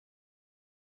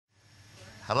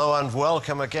Hello and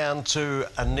welcome again to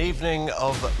an evening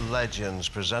of legends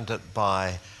presented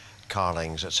by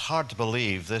Carling's. It's hard to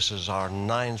believe this is our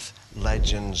 9th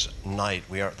Legends night.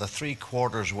 We are at the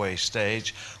three-quarters way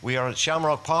stage. We are at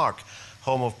Shamrock Park,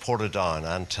 home of Portadown,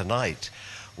 and tonight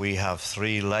we have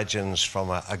three legends from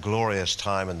a glorious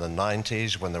time in the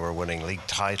 90s when they were winning league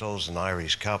titles and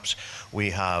Irish Cups. We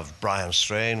have Brian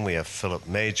Strain, we have Philip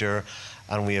Major,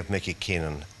 and we have Mickey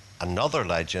Keenan. Another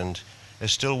legend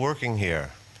is still working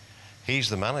here. He's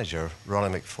the manager,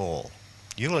 Ronnie McFall.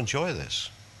 You'll enjoy this.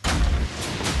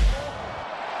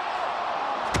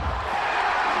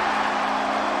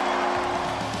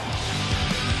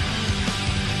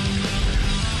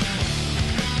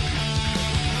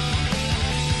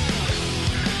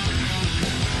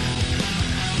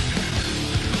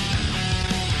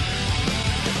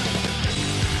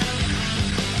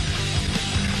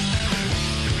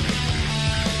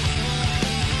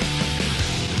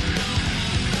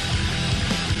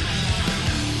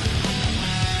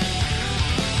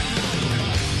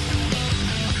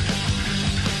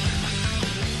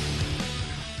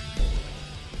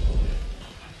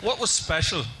 What was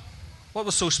special? What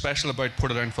was so special about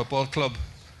Portadown Football Club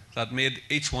that made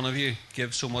each one of you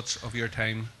give so much of your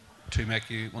time to make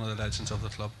you one of the legends of the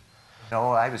club?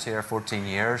 No, I was here 14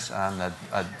 years and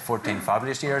had 14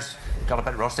 fabulous years. Got a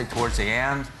bit rusty towards the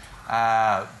end,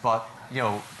 but you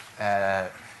know,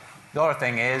 the other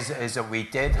thing is that we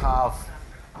did have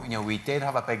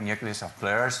a big nucleus of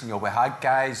players. You know, we had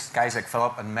guys like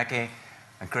Philip and Mickey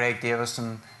and Greg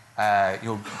Davison. You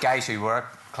know, guys who were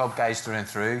club guys through and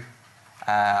through,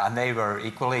 and they were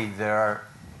equally there,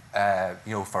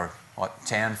 you know, for what,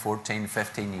 10, 14,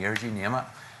 15 years, you name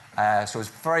it. So it's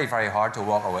very, very hard to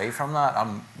walk away from that.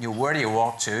 You know, where do you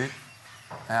walk to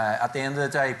at the end of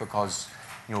the day? Because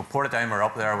you know, Portadown were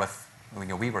up there with, you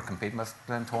know, we were competing with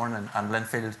Glentoran and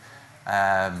Linfield,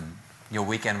 you know,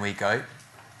 week in, week out.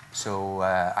 So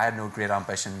I had no great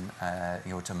ambition,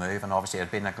 you know, to move, and obviously I'd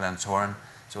been at Glentoran,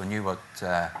 so I knew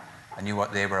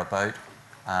what they were about.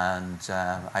 And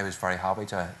I was very happy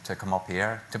to come up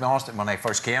here. To be honest, when I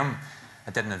first came,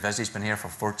 I didn't envisage being here for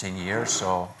 14 years.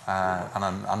 So, and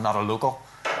I'm not a local,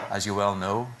 as you well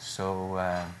know. So,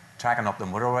 tracking up the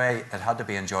motorway, it had to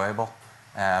be enjoyable.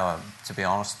 To be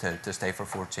honest, to stay for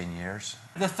 14 years.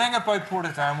 The thing about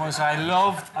Portadown was I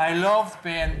loved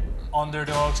being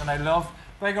underdogs, and I loved.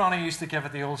 Big Ronnie used to give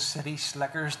it the old city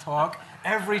slickers talk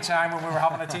every time when we were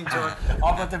having a team tour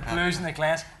up at the Blues and the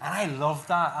Glens, and I loved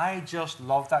that. I just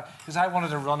loved that because I wanted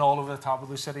to run all over the top of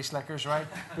those city slickers, right?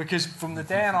 Because from the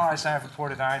day I signed for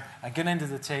Portadown and get into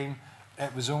the team, there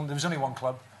was only one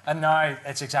club, and now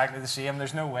it's exactly the same.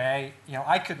 There's no way, you know,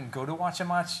 I couldn't go to watch a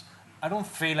match. I don't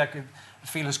feel like I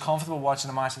feel as comfortable watching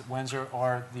a match at Windsor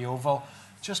or the Oval.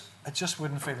 It just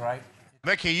wouldn't feel right.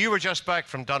 Mickey, you were just back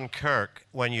from Dunkirk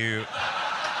when you...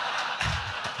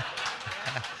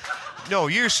 No,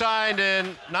 you signed in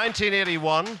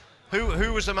 1981.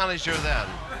 Who was the manager then?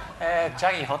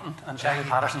 Jackie Hutton and Jackie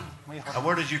Patterson. And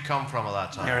where did you come from at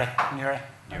that time? Newry.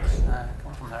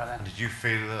 Come from there then. And did you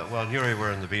feel that, well, Newry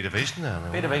were in the B Division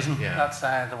then? B Division, yeah. That's,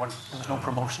 there was no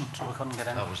promotion, so we couldn't get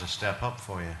in. That was a step up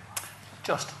for you?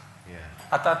 Just. Yeah.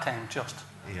 At that time, just.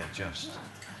 Yeah, just.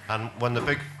 And when the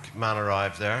big man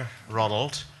arrived there,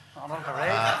 Ronald,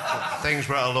 things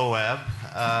were at a low ebb.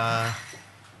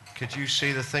 Could you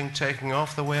see the thing taking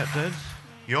off the way it did?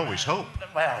 You always hope.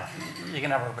 Well, you can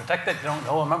never predict it. You don't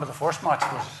know. I remember the first match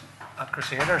was at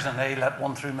Crusaders and they let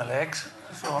one through my legs.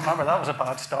 So I remember that was a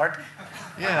bad start.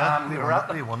 Yeah. We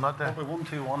won that day. We won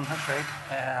 2-1, that's right.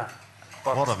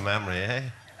 What a memory, eh?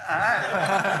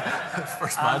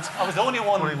 First match. I was the only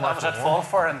one I was at fault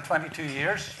for in 22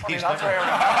 years.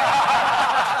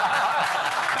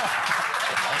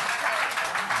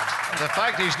 The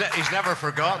fact he's never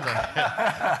forgotten it.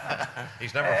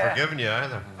 He's never forgiven you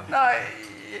either. No,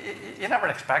 you never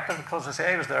expect it because, as I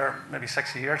say, I was there maybe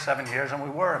 6 years, 7 years, and we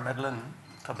were a middling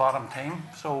to bottom team.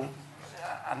 So,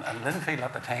 and Linfield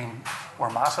at the time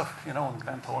were massive, you know, and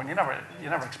Glentoran. You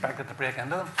never expected to break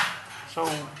into them. So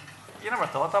you never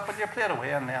thought that, but you played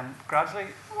away, and then gradually,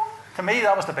 to me,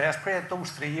 that was the best period. Those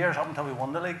 3 years up until we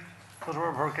won the league, because we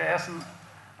were progressing.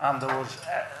 And there was,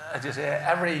 as you say,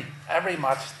 every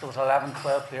match, there was 11,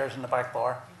 12 players in the back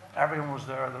bar. Everyone was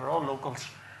there. They were all locals.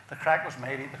 The crack was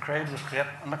made. The crowd was great.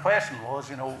 And the question was,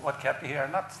 you know, what kept you here?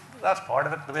 And that's part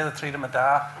of it. The way they treated my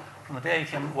dad. From the day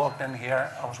he walked in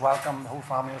here, I was welcome. The whole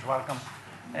family was welcome.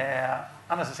 And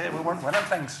as I say, we weren't winning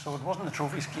things, so it wasn't the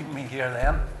trophies keeping me here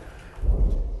then.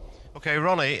 Okay,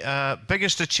 Ronnie,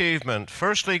 biggest achievement,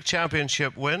 First League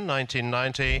Championship win,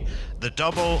 1990, the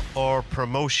double or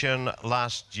promotion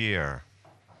last year?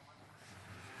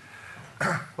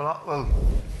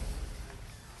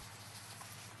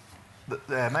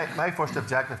 My first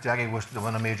objective, Jackie, was to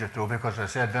win a major trophy because, as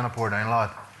I said, being a Portadown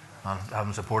lad and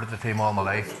having supported the team all my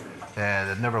life,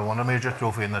 they'd never won a major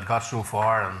trophy and they'd got so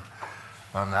far.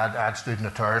 And I'd stood in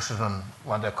the terraces and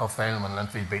went to a cup final when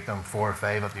Linfield beat them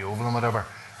 4-5 at the Oval and whatever.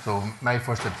 So my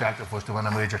first objective was to win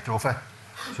a major trophy.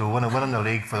 So winning the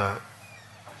league for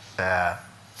the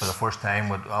first time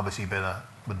would obviously be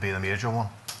the major one.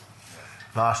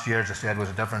 Last year, as I said, was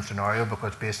a different scenario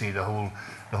because basically the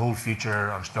whole future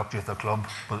and structure of the club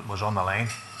was on the line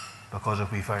because of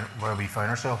where we found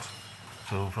ourselves.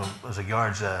 So as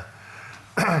regards the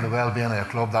well-being of the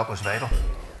club, that was vital.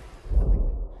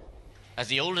 As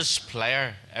the oldest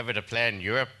player ever to play in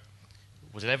Europe,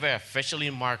 was it ever officially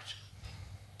marked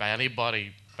by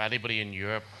anybody in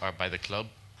Europe or by the club?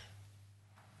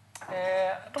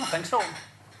 I don't think so.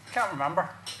 Can't remember,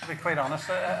 to be quite honest.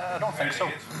 I don't think so.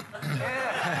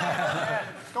 Yeah.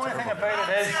 The only thing about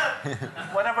it is,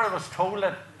 whenever I was told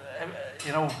that,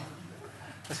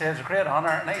 they said it's a great honour,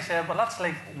 and I said, well, that's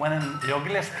like winning the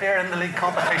ugliest player in the league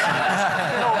competition.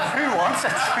 Who wants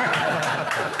it?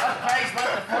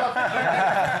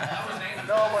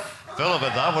 No, but Philip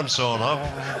had that one sewn up.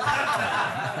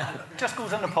 Just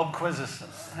goes into pub quizzes.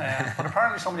 But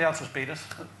apparently somebody else has beat us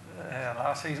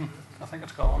last season. I think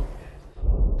it's gone.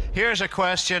 Here's a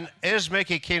question. Is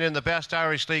Mickey Keenan the best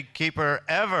Irish League keeper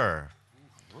ever?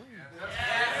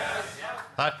 Yes.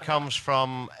 That comes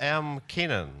from M.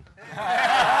 Keenan.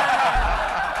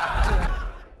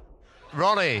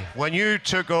 Ronnie, when you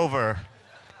took over,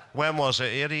 when was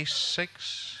it,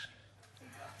 86?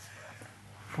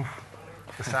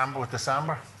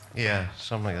 December? Yeah,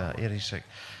 something like that, 86.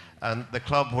 And the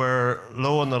club were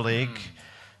low in the league.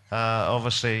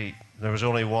 Obviously, there was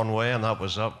only one way, and that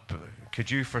was up. Could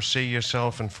you foresee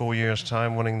yourself in 4 years'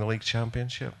 time winning the league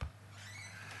championship?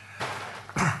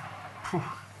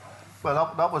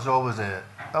 Well, that was always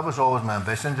my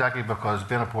ambition, Jackie, because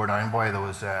being a Portadown boy,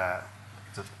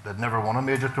 they'd never won a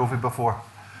major trophy before,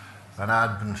 and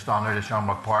I'd been standing at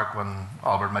Shamrock Park when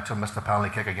Albert Mitchell missed a penalty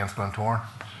kick against Glentoran,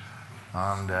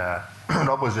 and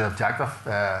that was the objective.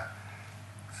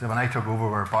 So when I took over,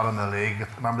 we were bottom of the league. I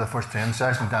remember the first training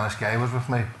session, Dennis Guy was with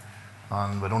me,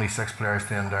 and with only 6 players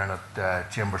training down at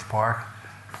Chambers Park,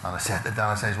 and I said to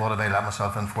Dennis, what have I let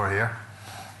myself in for here?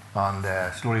 And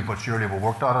slowly but surely we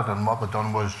worked at it, and what we'd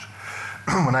done was,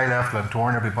 when I left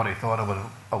Glentoran, everybody thought I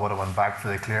would have went back for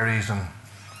the Clearys and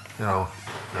the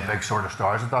big sort of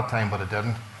stars at that time, but I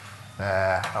didn't.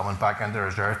 I went back into the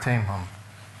reserve team and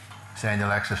signed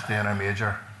Alexis Strainer,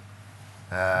 Major,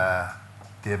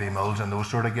 Davy Mills, and those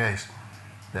sort of guys.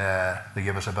 They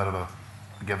give us a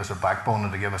backbone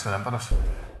and to give us an impetus.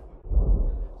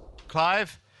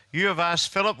 Clive, you have asked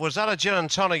Philip, was that a gin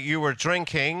and tonic you were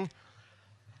drinking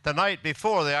the night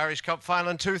before the Irish Cup final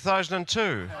in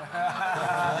 2002?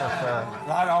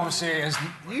 That obviously is.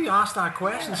 You asked that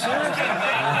question, seriously?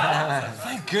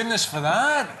 Thank goodness for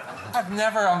that. I've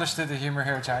never understood the humour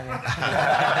here, Jackie.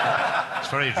 It's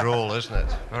very droll, isn't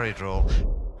it? Very droll.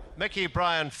 Mickey,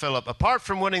 Brian, Philip, apart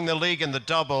from winning the league in the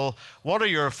double, what are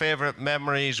your favourite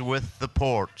memories with the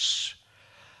Ports?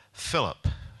 Philip,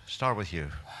 start with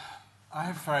you. I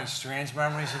have very strange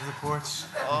memories of the Ports.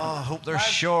 Oh, I hope they're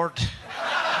short.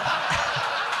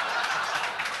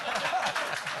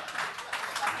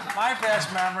 My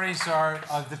best memories are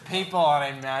of the people that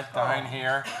I met down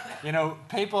here.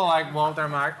 People like Walter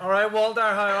Mack. All right, Walter,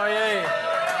 how are you?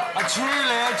 A true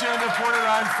legend of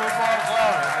Portadown Football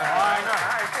Club.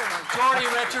 Jordy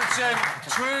Richardson,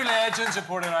 true legends of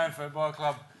Portadown Football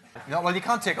Club. Well, you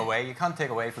can't take away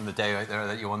from the day out there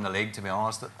that you won the league, to be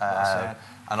honest.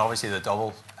 And obviously the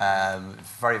double,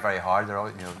 very, very hard.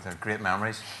 They're great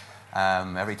memories.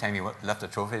 Every time you lift a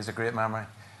trophy is a great memory.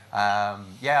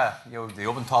 The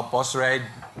open top bus ride,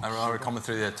 I remember coming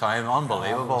through the town,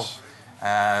 unbelievable.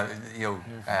 That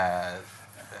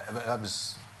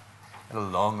was a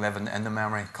long living in the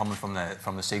memory coming from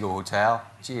the Seagull Hotel.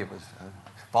 Gee, it was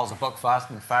balls of Buckfast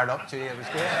and fired up. Gee, it was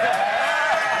great.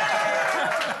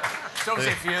 So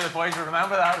obviously a few of the boys will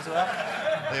remember that as well.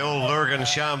 The old Lurgan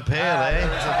champagne, eh?